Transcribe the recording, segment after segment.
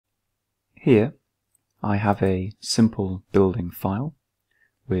Here I have a simple building file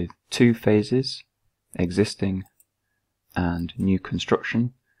with two phases, existing and new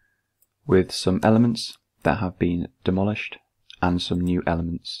construction, with some elements that have been demolished and some new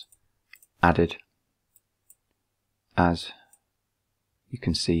elements added, as you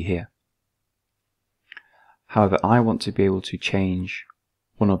can see here. However, I want to be able to change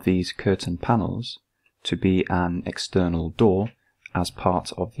one of these curtain panels to be an external door as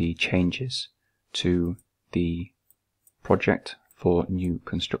part of the changes to the project for new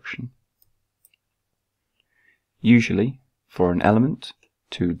construction. Usually, for an element,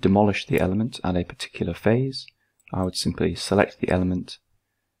 to demolish the element at a particular phase, I would simply select the element,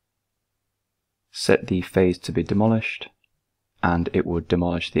 set the phase to be demolished, and it would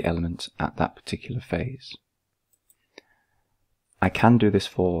demolish the element at that particular phase. I can do this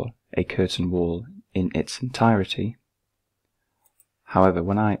for a curtain wall in its entirety. However,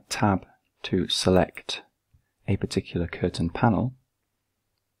 when I tab to select a particular curtain panel,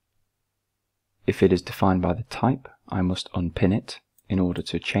 if it is defined by the type, I must unpin it in order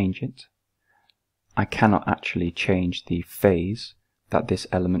to change it. I cannot actually change the phase that this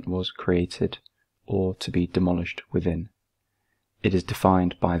element was created or to be demolished within. It is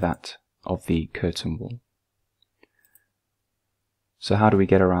defined by that of the curtain wall. So how do we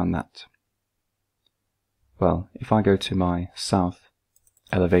get around that? Well, if I go to my south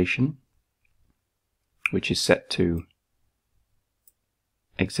elevation, which is set to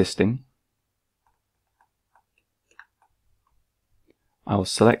existing, I will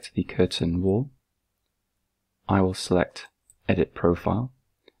select the curtain wall, I will select Edit Profile,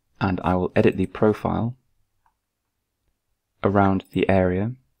 and I will edit the profile around the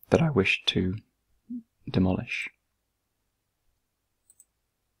area that I wish to demolish.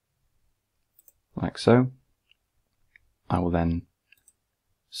 Like so. I will then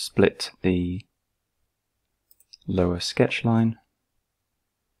split the lower sketch line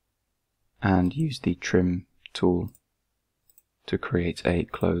and use the trim tool to create a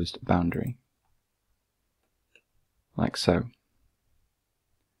closed boundary, like so.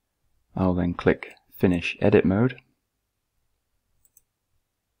 I will then click Finish Edit Mode.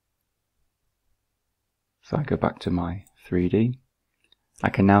 If I go back to my 3D, I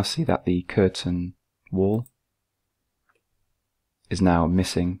can now see that the curtain wall is now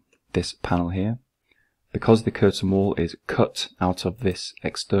missing this panel here. Because the curtain wall is cut out of this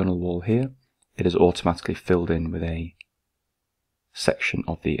external wall here, it is automatically filled in with a section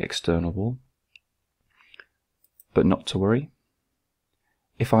of the external wall. But not to worry.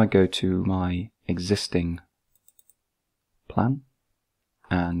 If I go to my existing plan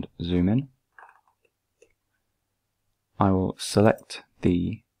and zoom in, I will select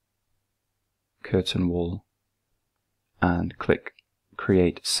the curtain wall and click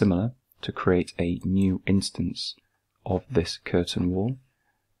Create Similar to create a new instance of this curtain wall,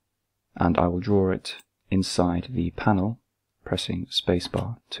 and I will draw it inside the panel, pressing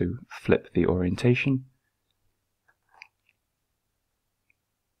spacebar to flip the orientation,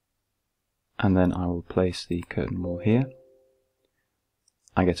 and then I will place the curtain wall here.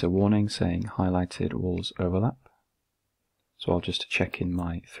 I get a warning saying highlighted walls overlap, so I'll just check in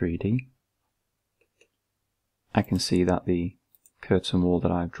my 3D. I can see that the curtain wall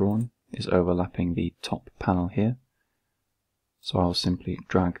that I've drawn is overlapping the top panel here, so I'll simply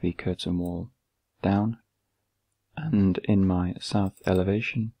drag the curtain wall down, and in my south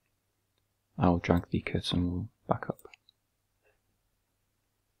elevation I'll drag the curtain wall back up.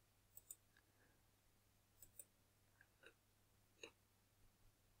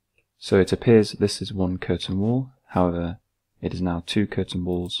 So it appears this is one curtain wall, however it is now two curtain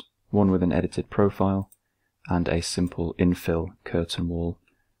walls, one with an edited profile and a simple infill curtain wall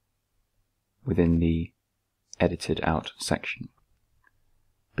within the edited out section.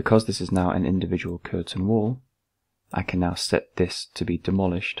 Because this is now an individual curtain wall, I can now set this to be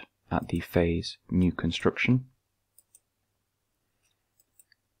demolished at the phase New Construction.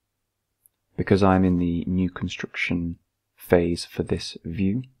 Because I'm in the New Construction phase for this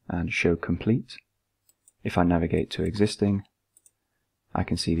view and Show Complete, if I navigate to Existing, I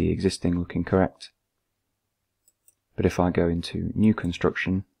can see the existing looking correct. But if I go into New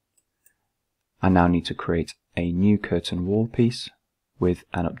Construction, I now need to create a new curtain wall piece with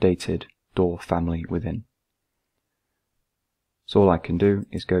an updated door family within. So all I can do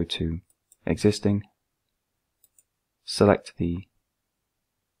is go to Existing, select the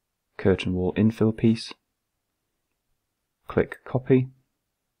curtain wall infill piece, click Copy,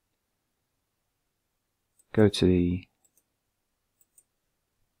 go to the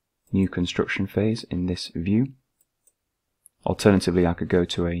New Construction phase in this view, Alternatively, I could go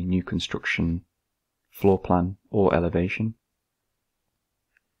to a new construction floor plan or elevation,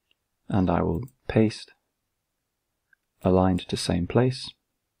 and I will paste, aligned to same place,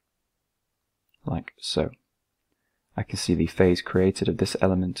 like so. I can see the phase created of this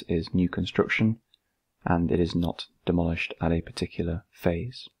element is new construction, and it is not demolished at a particular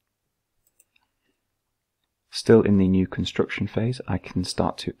phase. Still in the new construction phase, I can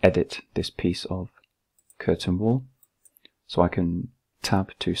start to edit this piece of curtain wall. So I can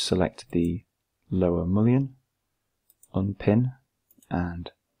tab to select the lower mullion, unpin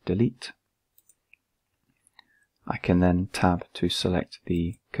and delete. I can then tab to select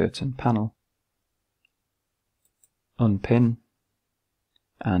the curtain panel, unpin,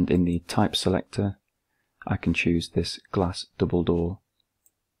 and in the type selector I can choose this glass double door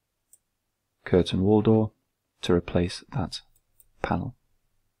curtain wall door to replace that panel.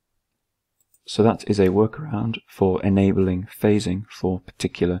 So that is a workaround for enabling phasing for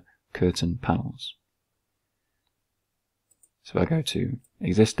particular curtain panels. So if I go to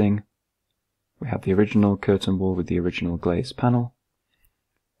existing, we have the original curtain wall with the original glazed panel,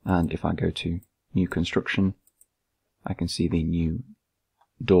 and if I go to new construction, I can see the new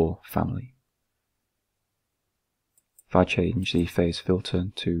door family. If I change the phase filter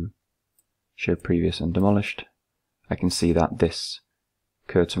to show previous and demolished, I can see that this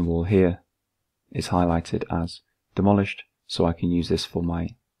curtain wall here is highlighted as demolished, so I can use this for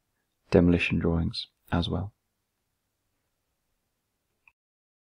my demolition drawings as well.